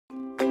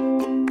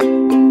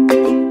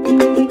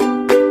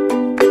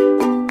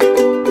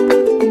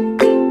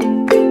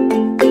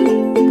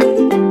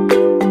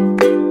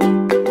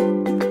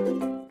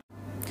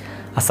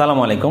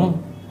আসসালামু আলাইকুম,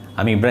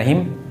 আমি ইব্রাহিম।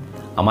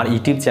 আমার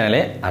ইউটিউব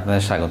চ্যানেলে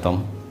আপনাদের স্বাগতম।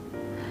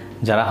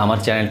 যারা আমার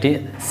চ্যানেলটি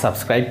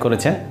সাবস্ক্রাইব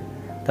করেছেন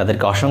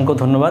তাদেরকে অসংখ্য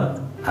ধন্যবাদ।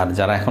 আর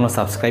যারা এখনও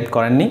সাবস্ক্রাইব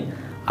করেননি,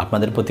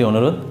 আপনাদের প্রতি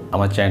অনুরোধ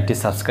আমার চ্যানেলটি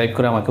সাবস্ক্রাইব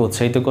করে আমাকে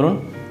উৎসাহিত করুন।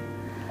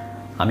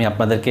 আমি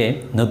আপনাদেরকে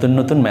নতুন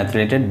নতুন ম্যাথ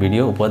রিলেটেড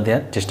ভিডিও উপহার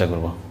দেওয়ার চেষ্টা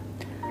করব।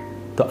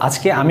 তো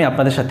আজকে আমি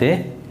আপনাদের সাথে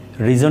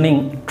রিজনিং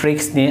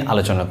ট্রিক্স নিয়ে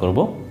আলোচনা করব।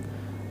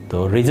 তো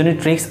রিজনিং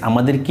ট্রিক্স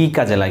আমাদের কি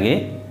কাজে লাগে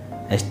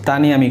তা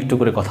নিয়ে আমি একটু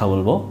করে কথা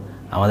বলবো।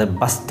 আমাদের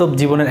বাস্তব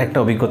জীবনের একটা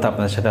অভিজ্ঞতা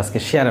আপনাদের সাথে আজকে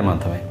শেয়ারের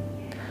মাধ্যমে।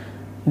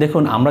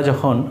 দেখুন, আমরা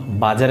যখন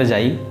বাজারে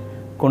যাই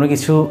কোনো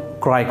কিছু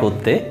ক্রয়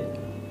করতে,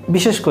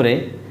 বিশেষ করে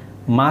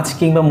মাছ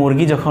কিংবা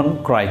মুরগি যখন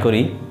ক্রয়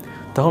করি,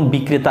 তখন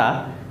বিক্রেতা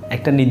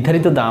একটা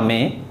নির্ধারিত দামে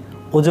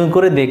ওজন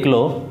করে দেখলো,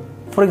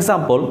 ফর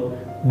এক্সাম্পল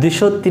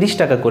 230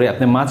 টাকা করে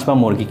আপনি মাছ বা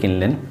মুরগি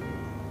কিনলেন,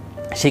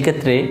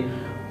 সেক্ষেত্রে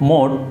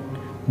মোট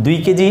 2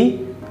 কেজি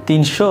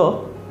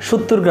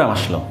 370 গ্রাম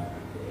আসলো।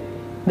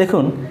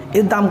 দেখুন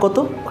এর দাম কত?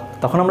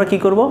 তখন আমরা কি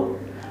করব?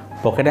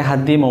 পকেটে হাত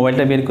দিয়ে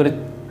মোবাইলটা বের করে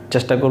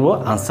চেষ্টা করব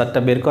আনসারটা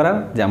বের করার,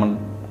 যে আমার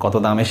কত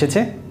দাম এসেছে।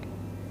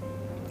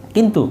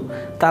 কিন্তু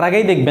তার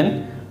আগেই দেখবেন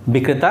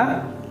বিক্রেতা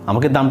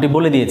আমাকে দামটি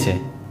বলে দিয়েছে।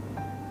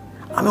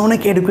 আমি অনেক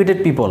এডুকেটেড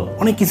পিপল,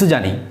 অনেক কিছু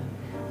জানি,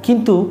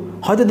 কিন্তু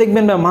হয়তো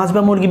দেখবেন মাছ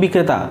বা মুরগি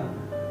বিক্রেতা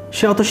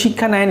সে অত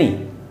শিক্ষা নেয়নি,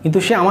 কিন্তু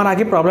সে আমার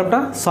আগে প্রবলেমটা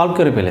সলভ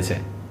করে ফেলেছে।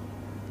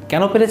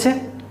 কেন পেরেছে?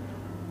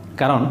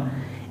 কারণ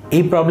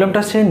এই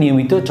প্রবলেমটা সে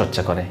নিয়মিত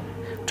চর্চা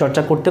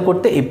করতে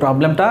করতে এই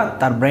প্রবলেমটা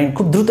তার ব্রেন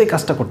খুব দ্রুতই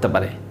কাজটা করতে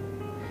পারে।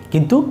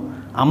 কিন্তু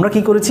আমরা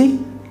কি করেছি?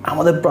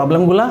 আমাদের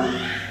প্রবলেমগুলো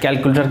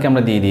ক্যালকুলেটরকে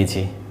আমরা দিয়ে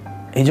দিয়েছি।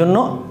 এই জন্য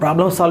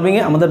প্রবলেম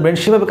সলভিংয়ে আমাদের ব্রেন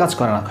সেভাবে কাজ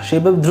করে না,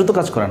 সেভাবে দ্রুত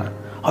কাজ করে না।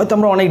 হয়তো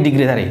আমরা অনেক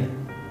ডিগ্রিধারী।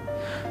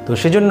 তো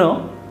সেজন্য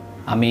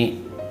আমি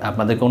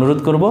আপনাদেরকে অনুরোধ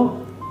করব,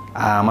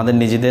 আমাদের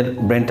নিজেদের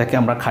ব্রেনটাকে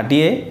আমরা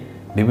খাটিয়ে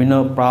বিভিন্ন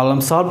প্রবলেম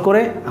সলভ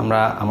করে আমরা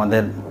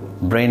আমাদের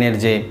ব্রেনের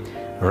যে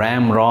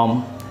র্যাম রম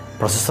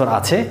প্রসেসর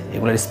আছে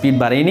এগুলোর স্পিড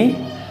বাড়িয়ে নিই,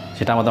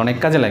 সেটা আমাদের অনেক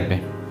কাজে লাগবে।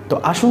 তো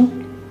আসুন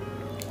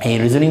এই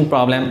রিজনিং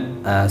প্রবলেম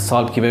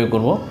সলভ কীভাবে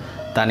করব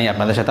তা নিয়ে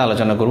আপনাদের সাথে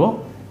আলোচনা করব।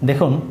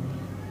 দেখুন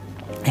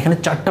এখানে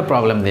 4টা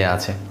প্রবলেম দেওয়া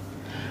আছে।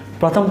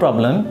 প্রথম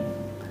প্রবলেম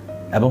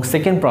এবং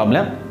সেকেন্ড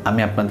প্রবলেম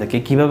আমি আপনাদেরকে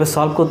কিভাবে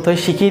সলভ করতে হয়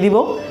শিখিয়ে দিব,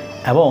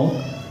 এবং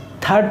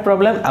থার্ড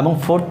প্রবলেম এবং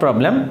ফোর্থ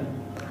প্রবলেম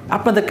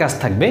আপনাদের কাজ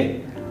থাকবে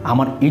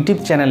আমার ইউটিউব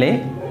চ্যানেলে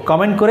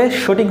কমেন্ট করে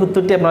সঠিক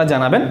উত্তরটি আপনারা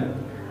জানাবেন।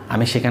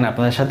 আমি সেখানে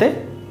আপনাদের সাথে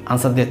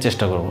আনসার দেওয়ার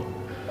চেষ্টা করব।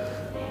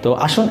 তো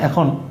আসুন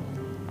এখন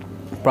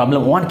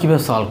প্রবলেম 1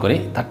 কীভাবে সলভ করি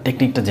তার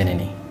টেকনিকটা জেনে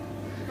নিই।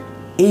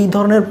 এই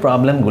ধরনের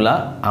প্রবলেমগুলা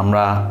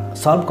আমরা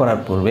সলভ করার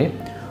পূর্বে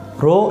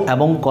রো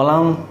এবং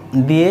কলাম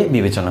দিয়ে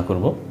বিবেচনা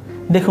করব।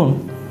 দেখুন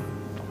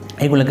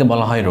এগুলোকে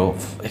বলা হয় রো।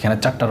 এখানে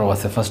 4টা রো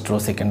আছে, first row,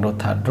 second rho,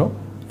 third rho,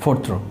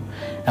 fourth rho,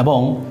 এবং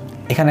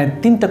এখানে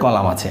 3টা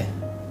কলাম আছে।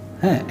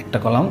 হ্যাঁ, একটা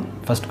column,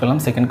 first column,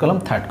 second column,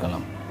 third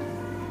column.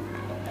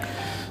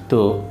 তো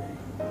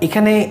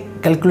এখানে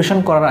ক্যালকুলেশন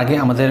করার আগে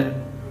আমাদের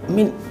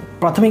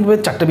প্রাথমিকভাবে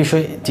 4টা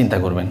বিষয় চিন্তা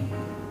করবেন: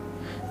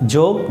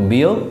 যোগ,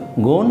 বিয়োগ,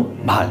 গুণ,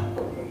 ভাগ।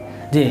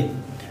 যে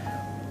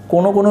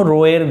কোনো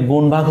রোয়ের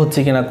গুণ ভাগ হচ্ছে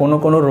কিনা,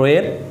 কোনো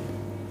রোয়ের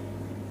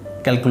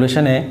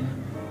ক্যালকুলেশনে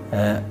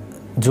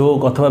যোগ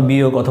অথবা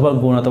বিয়োগ অথবা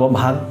গুণ অথবা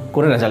ভাগ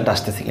করে রেজাল্ট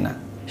আসতেছে কিনা,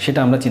 সেটা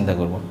আমরা চিন্তা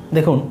করব।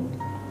 দেখুন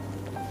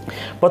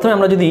প্রথমে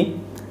আমরা যদি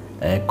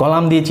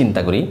কলাম দিয়ে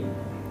চিন্তা করি,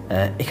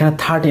 এখানে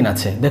 13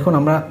 আছে। দেখুন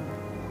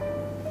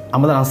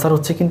আমাদের আনসার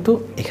হচ্ছে কিন্তু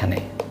এখানে,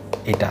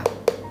 এটা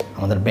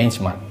আমাদের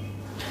বেঞ্চমার্ক।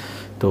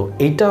 তো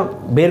এইটা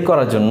বের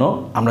করার জন্য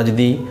আমরা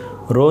যদি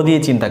রো দিয়ে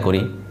চিন্তা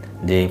করি,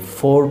 যে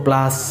 4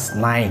 +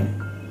 9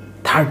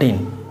 13,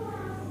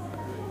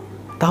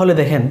 তাহলে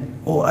দেখেন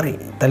আরে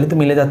তাহলে তো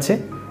মিলে যাচ্ছে,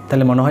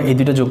 তাহলে মনে হয় এই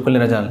দুটো যোগ করলে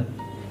রেজাল্ট।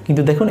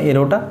 কিন্তু দেখুন এই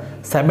রোটা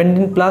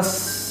 17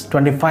 +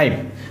 25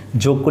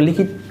 যোগ করলে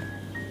কি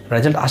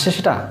রেজাল্ট আসে?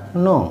 সেটা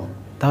নো,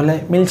 তাহলে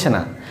মিলছে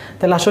না।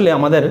 তাহলে আসলে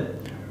আমাদের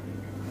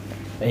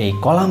এই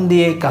কলাম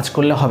দিয়ে কাজ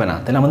করলে হবে না,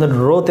 তাহলে আমাদের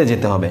রোতে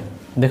যেতে হবে।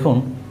 দেখুন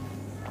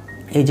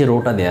এই যে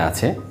রোটা দেয়া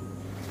আছে,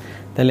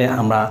 তাহলে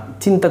আমরা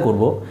চিন্তা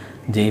করব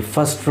যে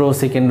first row,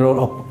 second rho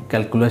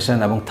calculation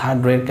এবং থার্ড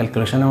রোয়ের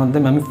ক্যালকুলেশনের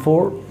মাধ্যমে আমি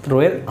ফোর্থ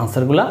রোয়ের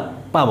আনসারগুলো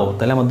পাবো।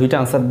 তাহলে আমার 2টা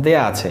আনসার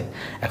দেয়া আছে,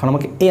 এখন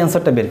আমাকে এই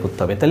আনসারটা বের করতে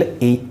হবে। তাহলে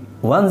এই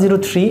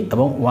 103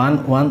 এবং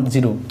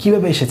 110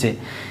 কীভাবে এসেছে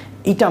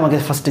এইটা আমাকে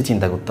ফার্স্টে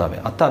চিন্তা করতে হবে,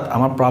 অর্থাৎ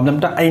আমার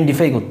প্রবলেমটা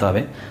আইডেন্টিফাই করতে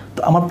হবে। তো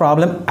আমার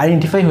প্রবলেম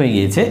আইডেন্টিফাই হয়ে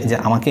গিয়েছে যে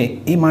আমাকে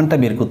এই মানটা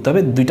বের করতে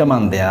হবে। 2টা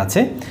মান দেয়া আছে,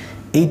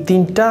 এই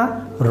 3টা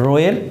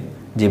রোয়ের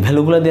যে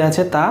ভ্যালুগুলো দেওয়া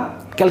আছে তা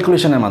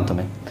ক্যালকুলেশনের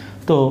মাধ্যমে।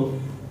 তো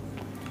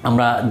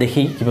আমরা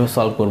দেখি কীভাবে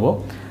সলভ করব।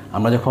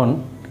 আমরা যখন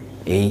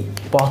এই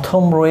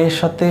প্রথম রোয়ের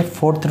সাথে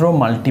ফোর্থ রো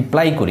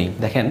মাল্টিপ্লাই করি,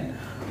 দেখেন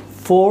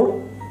 4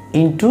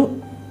 ×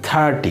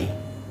 30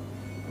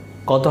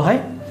 কত হয়?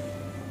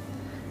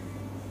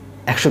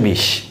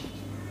 120।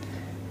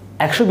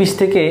 120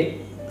 থেকে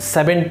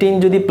 17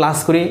 যদি প্লাস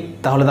করি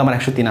তাহলে তো আমার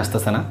 103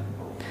 আসতেছে না।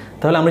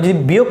 তাহলে আমরা যদি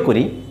বিয়োগ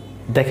করি,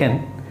 দেখেন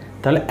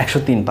তাহলে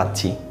 103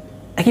 পাচ্ছি।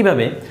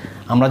 একইভাবে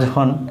আমরা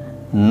যখন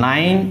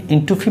 9 ×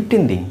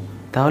 15 দিই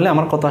তাহলে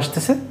আমার কত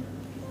আসতেছে?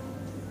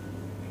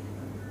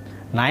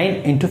 9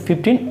 ইন্টু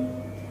 15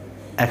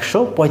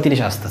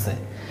 135 আসতেছে।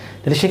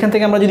 তাহলে সেখান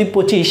থেকে আমরা যদি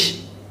 25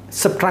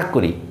 সাবট্রাক্ট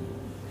করি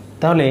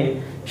তাহলে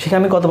সেখানে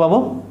আমি কত পাবো?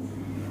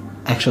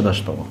 110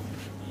 পাবো।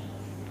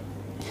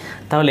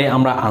 তাহলে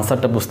আমরা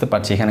আনসারটা বুঝতে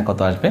পারছি এখানে কত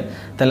আসবে।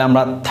 তাহলে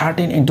আমরা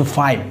 13 ইন্টু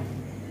 5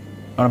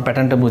 আমরা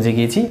প্যাটার্নটা বুঝে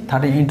গিয়েছি।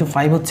 13 ইন্টু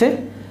 5 হচ্ছে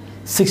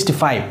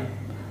 65।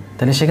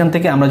 তাহলে সেখান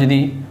থেকে আমরা যদি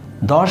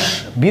 10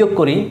 বিয়োগ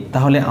করি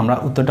তাহলে আমরা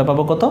উত্তরটা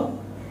পাবো কত?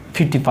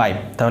 55।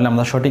 তাহলে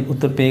আমরা সঠিক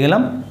উত্তর পেয়ে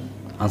গেলাম।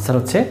 আনসার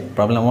হচ্ছে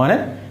প্রবলেম 1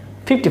 এর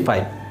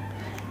 55।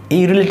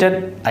 এই রিলেটেড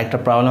একটা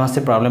প্রবলেম আছে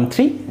প্রবলেম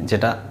 3,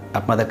 যেটা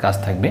আপনাদের কাজ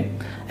থাকবে।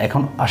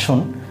 এখন আসুন,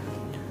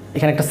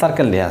 এখানে একটা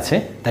সার্কেল দেওয়া আছে,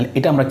 তাহলে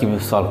এটা আমরা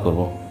কীভাবে সলভ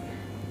করব?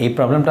 এই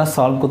প্রবলেমটা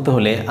সলভ করতে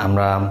হলে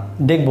আমরা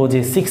দেখব যে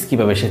 6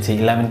 কীভাবে এসেছে,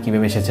 11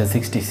 কীভাবে এসেছে,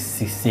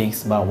 66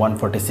 বা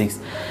 146।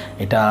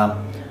 এটা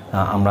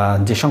আমরা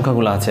যে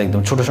সংখ্যাগুলো আছে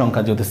একদম ছোট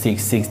সংখ্যা, যেহেতু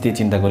 6 দিয়ে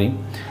চিন্তা করি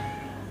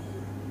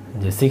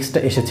যে 6টা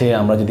এসেছে।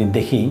 আমরা যদি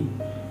দেখি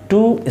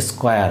 2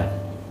 স্কোয়ার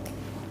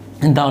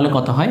তাহলে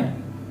কত হয়?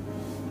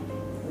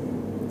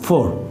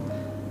 4।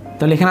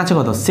 তাহলে এখানে আছে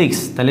কত? 6।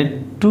 তাহলে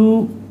 2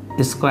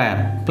 স্কোয়ার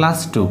প্লাস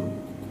 2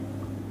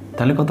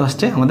 তাহলে কত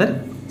আসছে আমাদের?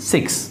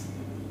 6।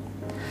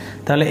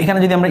 তাহলে এখানে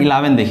যদি আমরা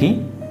 11 দেখি,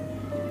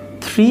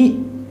 3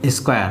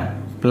 স্কোয়ার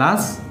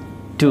প্লাস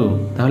 2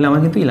 তাহলে আমার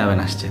কিন্তু 11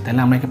 আসছে। তাহলে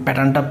আমরা একটা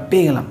প্যাটার্নটা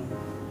পেয়ে গেলাম।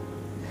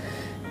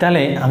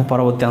 তাহলে আমি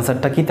পরবর্তী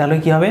আনসারটা কি? তাহলে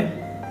কি হবে?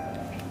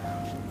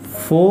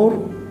 4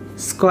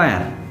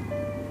 স্কোয়ার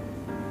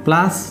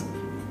প্লাস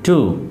 2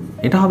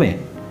 এটা হবে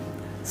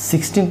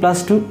 16 প্লাস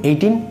 2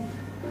 18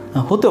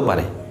 হতেও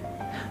পারে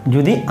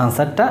যদি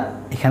আনসারটা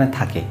এখানে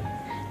থাকে।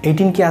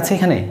 18 কি আছে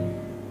এখানে?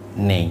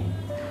 নেই।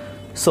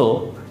 সো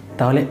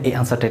তাহলে এই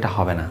আনসারটা এটা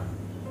হবে না।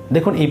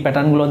 দেখুন এই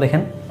প্যাটার্নগুলো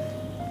দেখেন,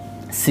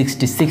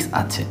 66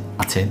 আছে।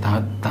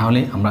 তাহলে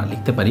আমরা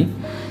লিখতে পারি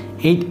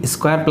 8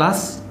 স্কোয়ার প্লাস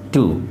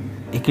 2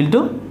 ইকুয়াল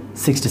টু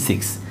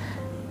 66।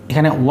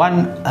 এখানে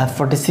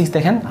 146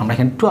 দেখেন, আমরা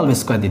এখানে 12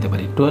 স্কোয়ার দিতে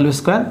পারি। 12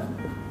 স্কোয়ার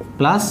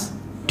প্লাস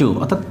 2,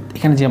 অর্থাৎ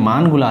এখানে যে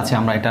মানগুলো আছে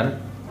আমরা এটার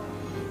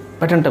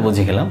প্যাটার্নটা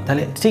বুঝে গেলাম।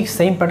 তাহলে ঠিক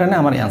সেম প্যাটার্নে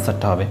আমার এই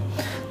আনসারটা হবে।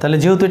 তাহলে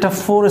যেহেতু এটা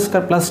 4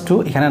 স্কোয়ার প্লাস 2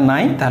 এখানে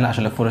নাই, তাহলে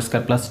আসলে 4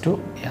 স্কোয়ার প্লাস 2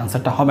 এই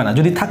আনসারটা হবে না।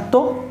 যদি থাকতো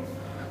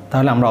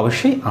তাহলে আমরা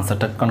অবশ্যই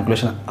আনসারটা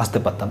কনক্লুশন আসতে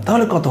পারতাম।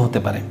 তাহলে কত হতে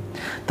পারে?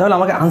 তাহলে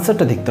আমাকে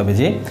আনসারটা দেখতে হবে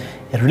যে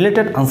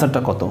রিলেটেড আনসারটা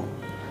কত।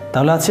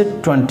 তাহলে আছে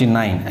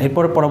 29।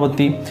 এরপরে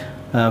পরবর্তী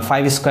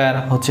 5 স্কোয়ার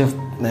হচ্ছে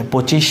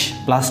 25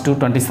 প্লাস 2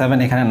 27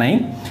 এখানে নাই।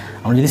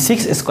 আমরা যদি 6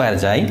 স্কোয়ার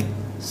যাই,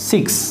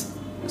 6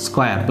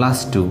 square plus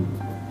 2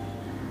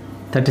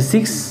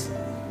 36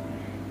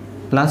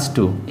 plus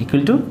 2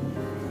 equal to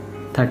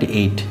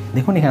 38।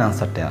 দেখুন এখানে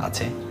আনসারটা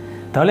আছে।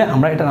 তাহলে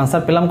আমরা এটার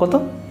আনসার পেলাম কত?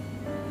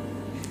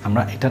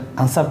 আমরা এটার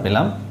আনসার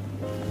পেলাম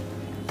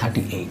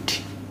 38।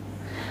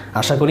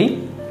 আশা করি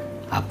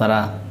আপনারা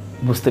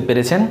বুঝতে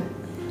পেরেছেন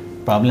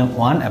প্রবলেম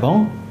 1 এবং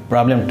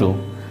প্রবলেম 2।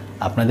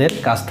 আপনাদের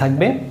কাজ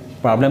থাকবে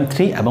প্রবলেম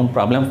 3 এবং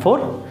প্রবলেম 4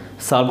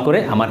 সলভ করে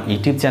আমার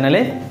ইউটিউব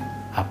চ্যানেলে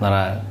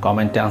আপনারা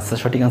কমেন্টে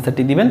সঠিক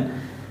আনসারটি দিবেন।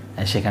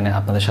 সেখানে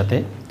আপনাদের সাথে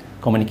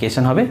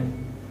কমিউনিকেশন হবে।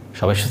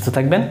 সবাই সুস্থ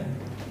থাকবেন,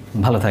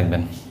 ভালো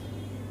থাকবেন।